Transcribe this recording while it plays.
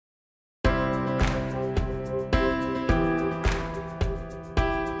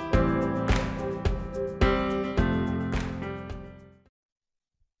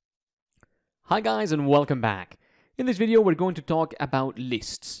Hi guys and welcome back. In this video we're going to talk about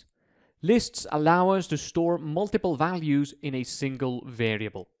lists. Lists allow us to store multiple values in a single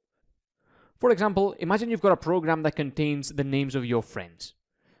variable. For example, imagine you've got a program that contains the names of your friends.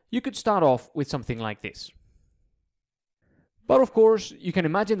 You could start off with something like this. But of course, you can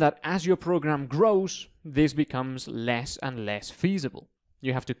imagine that as your program grows, this becomes less and less feasible.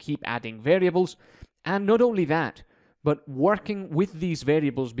 You have to keep adding variables, and not only that, but working with these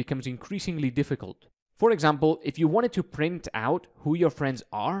variables becomes increasingly difficult. For example, if you wanted to print out who your friends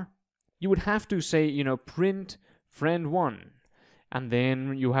are, you would have to say, print friend 1, and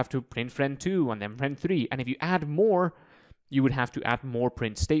then you have to print friend 2, and then friend 3, and if you add more, you would have to add more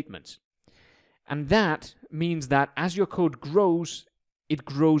print statements. And that means that as your code grows, it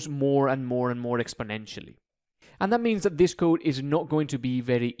grows more and more and more exponentially. And that means that this code is not going to be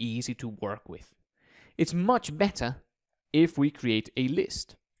very easy to work with. It's much better if we create a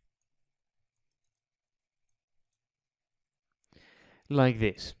list. Like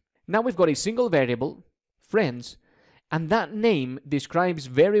this. Now we've got a single variable, friends, and that name describes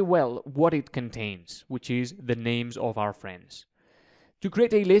very well what it contains, which is the names of our friends. To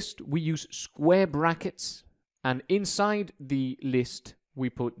create a list, we use square brackets, and inside the list, we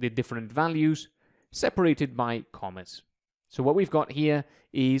put the different values separated by commas. So what we've got here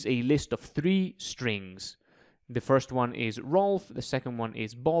is a list of 3 strings. The first one is Rolf, the second one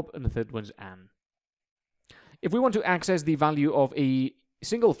is Bob, and the third one's Anne. If we want to access the value of a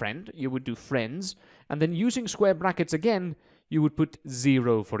single friend, you would do friends, and then using square brackets again, you would put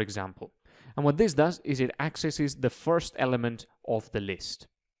 0, for example. And what this does is it accesses the first element of the list.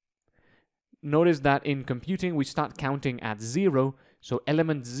 Notice that in computing, we start counting at 0, so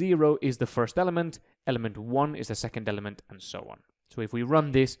element 0 is the first element, element 1 is the second element, and so on. So if we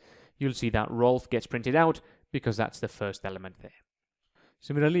run this, you'll see that Rolf gets printed out because that's the first element there.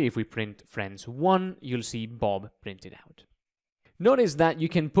 Similarly, if we print friends 1, you'll see Bob printed out. Notice that you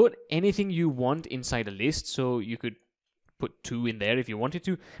can put anything you want inside a list, so you could put 2 in there if you wanted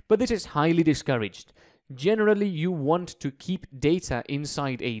to, but this is highly discouraged. Generally, you want to keep data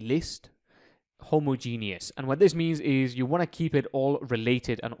inside a list homogeneous, and what this means is you want to keep it all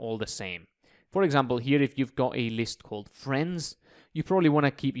related and all the same. For example, here if you've got a list called friends, you probably want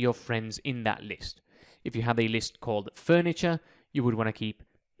to keep your friends in that list. If you have a list called furniture, you would want to keep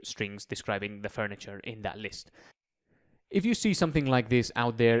strings describing the furniture in that list. If you see something like this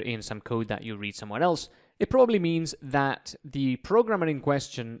out there in some code that you read somewhere else, it probably means that the programmer in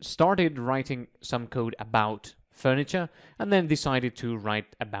question started writing some code about furniture and then decided to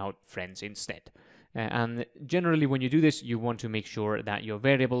write about friends instead. And generally when you do this, you want to make sure that your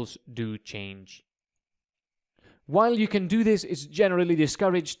variables do change. While you can do this, it's generally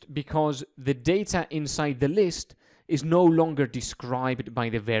discouraged because the data inside the list is no longer described by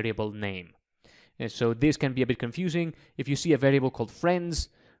the variable name. And so this can be a bit confusing. If you see a variable called friends,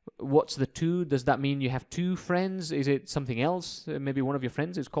 what's the 2? Does that mean you have 2 friends? Is it something else? Maybe one of your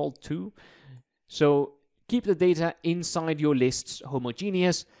friends is called 2? So keep the data inside your lists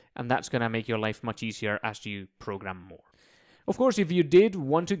homogeneous, and that's going to make your life much easier as you program more. Of course, if you did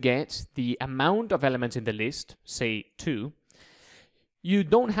want to get the amount of elements in the list, say 2, you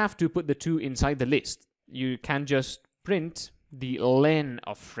don't have to put the 2 inside the list. You can just print the len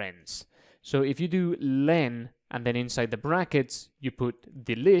of friends. So if you do len and then inside the brackets you put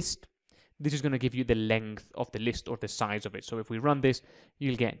the list, this is going to give you the length of the list or the size of it. So if we run this,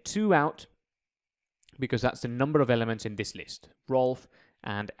 you'll get 2 out because that's the number of elements in this list, Rolf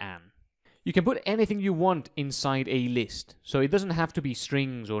and Anne. You can put anything you want inside a list, so it doesn't have to be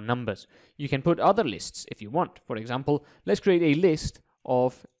strings or numbers. You can put other lists if you want. For example, let's create a list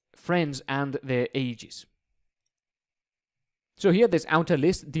of friends and their ages. So here this outer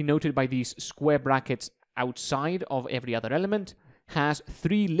list, denoted by these square brackets outside of every other element, has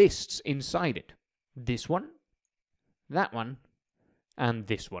 3 lists inside it. This one, that one, and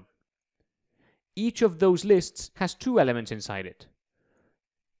this one. Each of those lists has 2 elements inside it.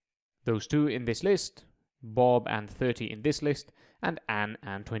 Those 2 in this list, Bob and 30 in this list, and Anne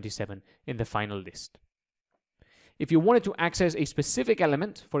and 27 in the final list. If you wanted to access a specific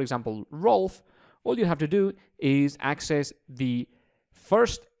element, for example, Rolf, all you have to do is access the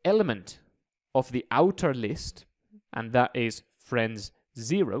first element of the outer list, and that is friends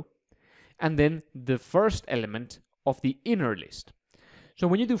 0, and then the first element of the inner list. So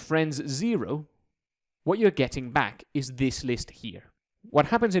when you do friends 0, what you're getting back is this list here. What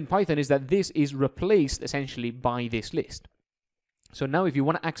happens in Python is that this is replaced essentially by this list. So now if you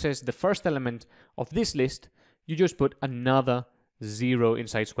want to access the first element of this list, you just put another 0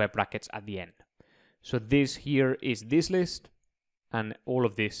 inside square brackets at the end. So this here is this list, and all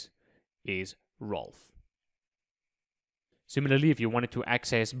of this is Rolf. Similarly, if you wanted to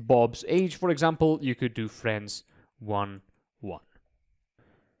access Bob's age, for example, you could do friends 1, 1.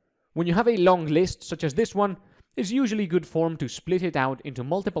 When you have a long list, such as this one, it's usually good form to split it out into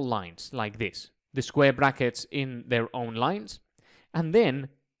multiple lines, like this. The square brackets in their own lines, and then,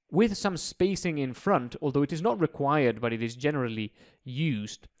 with some spacing in front, although it is not required, but it is generally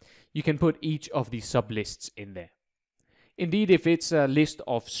used, you can put each of the sublists in there. Indeed, if it's a list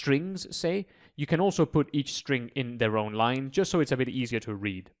of strings, say, you can also put each string in their own line, just so it's a bit easier to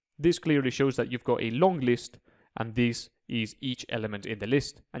read. This clearly shows that you've got a long list, and this is each element in the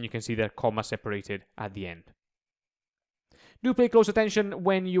list, and you can see they're comma separated at the end. Do pay close attention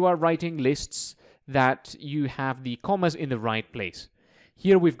when you are writing lists that you have the commas in the right place.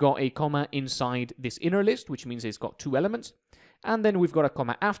 Here we've got a comma inside this inner list, which means it's got 2 elements, and then we've got a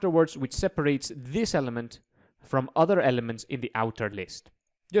comma afterwards, which separates this element from other elements in the outer list.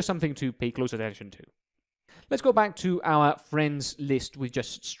 Just something to pay close attention to. Let's go back to our friends list with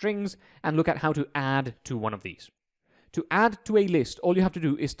just strings and look at how to add to one of these. To add to a list, all you have to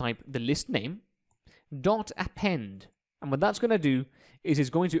do is type the list name, dot append. And what that's going to do is it's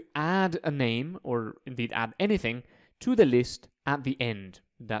going to add a name, or indeed add anything, to the list at the end.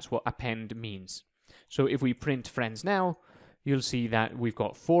 That's what append means. So if we print friends now, you'll see that we've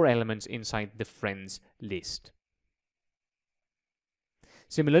got 4 elements inside the friends list.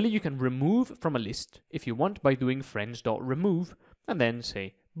 Similarly, you can remove from a list if you want by doing friends.remove and then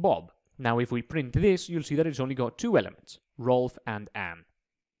say Bob. Now if we print this, you'll see that it's only got 2 elements, Rolf and Anne.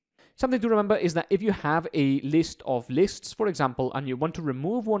 Something to remember is that if you have a list of lists, for example, and you want to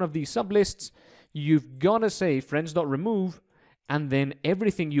remove one of these sublists, you've got to say friends.remove and then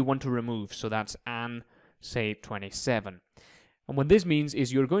everything you want to remove. So that's Anne, say 27. And what this means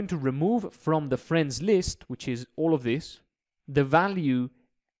is you're going to remove from the friends list, which is all of this, the value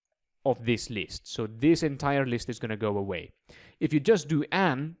of this list. So this entire list is going to go away. If you just do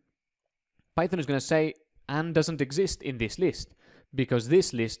Anne, Python is going to say Anne doesn't exist in this list because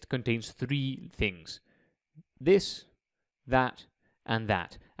this list contains 3 things. This, that, and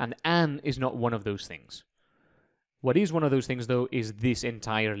that. And Anne is not one of those things. What is one of those things, though, is this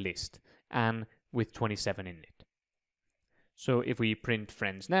entire list, Anne with 27 in it. So if we print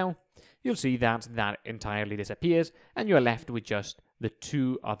friends now, you'll see that that entirely disappears, and you're left with just the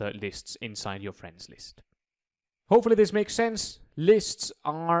 2 other lists inside your friends list. Hopefully this makes sense. Lists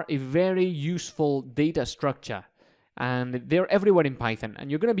are a very useful data structure, and they're everywhere in Python, and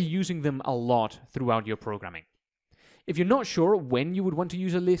you're going to be using them a lot throughout your programming. If you're not sure when you would want to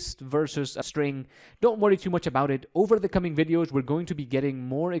use a list versus a string, don't worry too much about it. Over the coming videos, we're going to be getting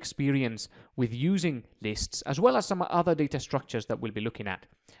more experience with using lists, as well as some other data structures that we'll be looking at.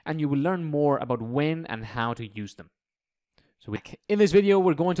 And you will learn more about when and how to use them. So in this video,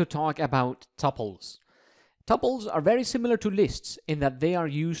 we're going to talk about tuples. Tuples are very similar to lists in that they are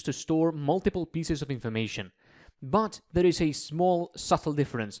used to store multiple pieces of information. But there is a small, subtle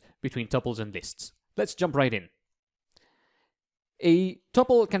difference between tuples and lists. Let's jump right in. A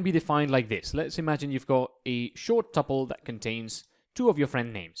tuple can be defined like this. Let's imagine you've got a short tuple that contains 2 of your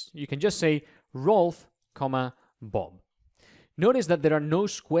friend names. You can just say Rolf, Bob. Notice that there are no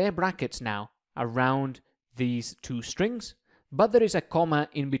square brackets now around these 2 strings, but there is a comma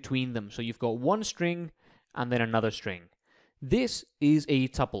in between them. So you've got 1 string and then another string. This is a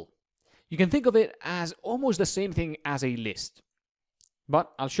tuple. You can think of it as almost the same thing as a list,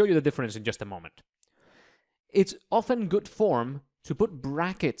 but I'll show you the difference in just a moment. It's often good form to put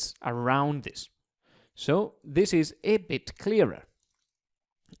brackets around this. So this is a bit clearer.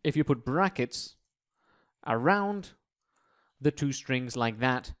 If you put brackets around the 2 strings like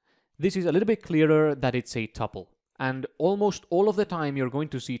that, this is a little bit clearer that it's a tuple. And almost all of the time you're going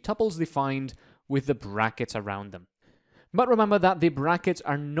to see tuples defined with the brackets around them. But remember that the brackets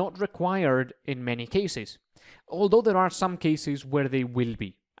are not required in many cases, although there are some cases where they will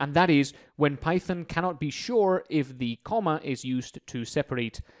be. And that is when Python cannot be sure if the comma is used to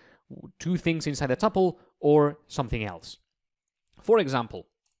separate 2 things inside a tuple or something else. For example,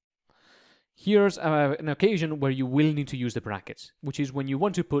 here's an occasion where you will need to use the brackets, which is when you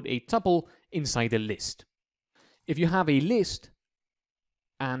want to put a tuple inside a list. If you have a list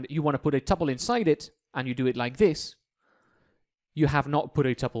and you want to put a tuple inside it, and you do it like this, you have not put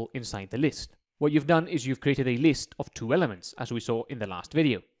a tuple inside the list. What you've done is you've created a list of 2 elements, as we saw in the last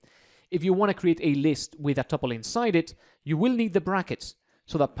video. If you want to create a list with a tuple inside it, you will need the brackets,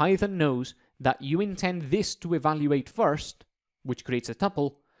 so that Python knows that you intend this to evaluate first, which creates a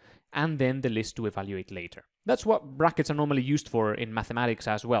tuple, and then the list to evaluate later. That's what brackets are normally used for in mathematics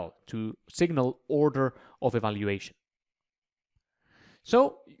as well, to signal order of evaluation.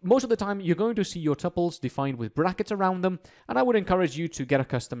 So most of the time, you're going to see your tuples defined with brackets around them, and I would encourage you to get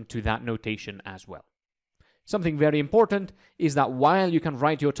accustomed to that notation as well. Something very important is that while you can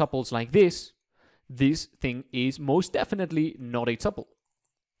write your tuples like this thing is most definitely not a tuple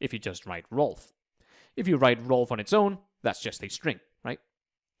if you just write Rolf. If you write Rolf on its own, that's just a string, right?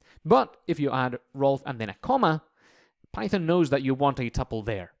 But if you add Rolf and then a comma, Python knows that you want a tuple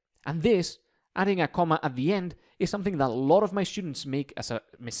there. And this, adding a comma at the end, is something that a lot of my students make as a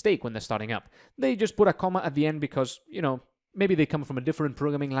mistake when they're starting up. They just put a comma at the end because, maybe they come from a different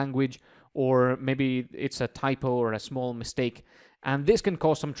programming language, or maybe it's a typo or a small mistake, and this can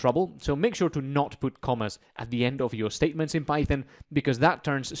cause some trouble. So make sure to not put commas at the end of your statements in Python, because that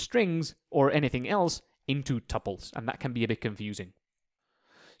turns strings or anything else into tuples, and that can be a bit confusing.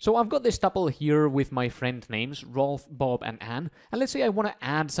 So I've got this tuple here with my friend names, Rolf, Bob, and Anne, and let's say I want to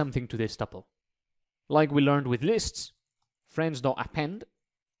add something to this tuple. Like we learned with lists, friends.append,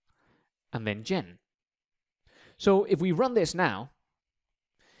 and then gen. So if we run this now,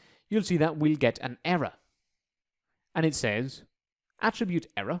 you'll see that we'll get an error. And it says, attribute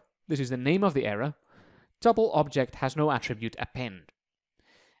error, this is the name of the error, tuple object has no attribute append.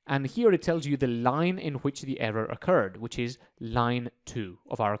 And here it tells you the line in which the error occurred, which is line 2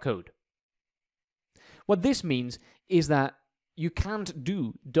 of our code. What this means is that you can't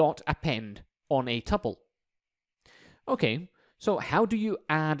do .append on a tuple. Okay, so how do you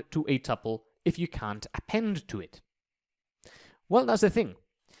add to a tuple if you can't append to it? Well, that's the thing.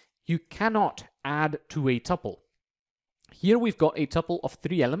 You cannot add to a tuple. Here we've got a tuple of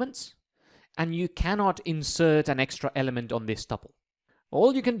 3 elements, and you cannot insert an extra element on this tuple.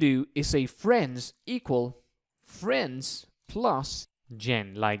 All you can do is say friends equal friends plus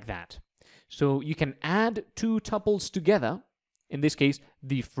gen, like that. So you can add 2 tuples together, in this case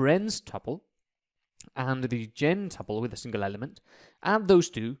the friends tuple and the gen tuple with a single element, add those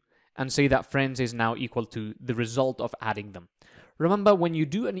 2 and say that friends is now equal to the result of adding them. Remember, when you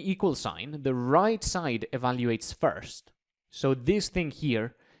do an equal sign, the right side evaluates first. So this thing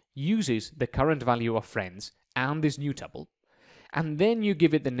here uses the current value of friends and this new tuple, and then you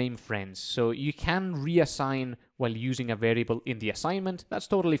give it the name friends. So you can reassign while using a variable in the assignment. That's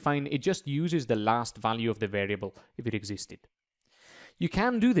totally fine. It just uses the last value of the variable if it existed. You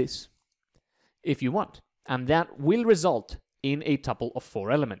can do this if you want, and that will result in a tuple of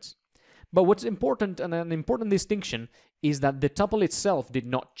 4 elements. But what's important, and an important distinction, is that the tuple itself did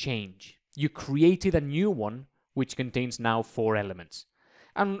not change. You created a new one which contains now 4 elements.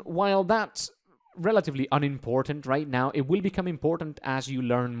 And while that's relatively unimportant right now, it will become important as you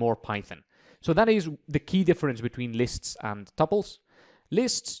learn more Python. So that is the key difference between lists and tuples.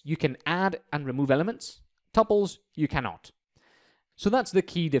 Lists, you can add and remove elements. Tuples, you cannot. So that's the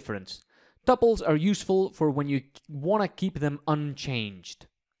key difference. Tuples are useful for when you want to keep them unchanged.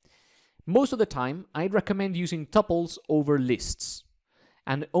 Most of the time, I'd recommend using tuples over lists,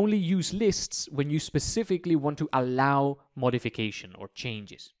 and only use lists when you specifically want to allow modification or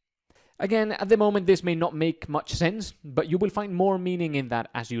changes. Again, at the moment this may not make much sense, but you will find more meaning in that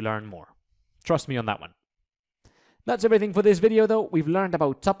as you learn more. Trust me on that one. That's everything for this video though. We've learned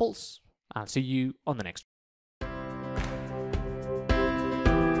about tuples. I'll see you on the next one.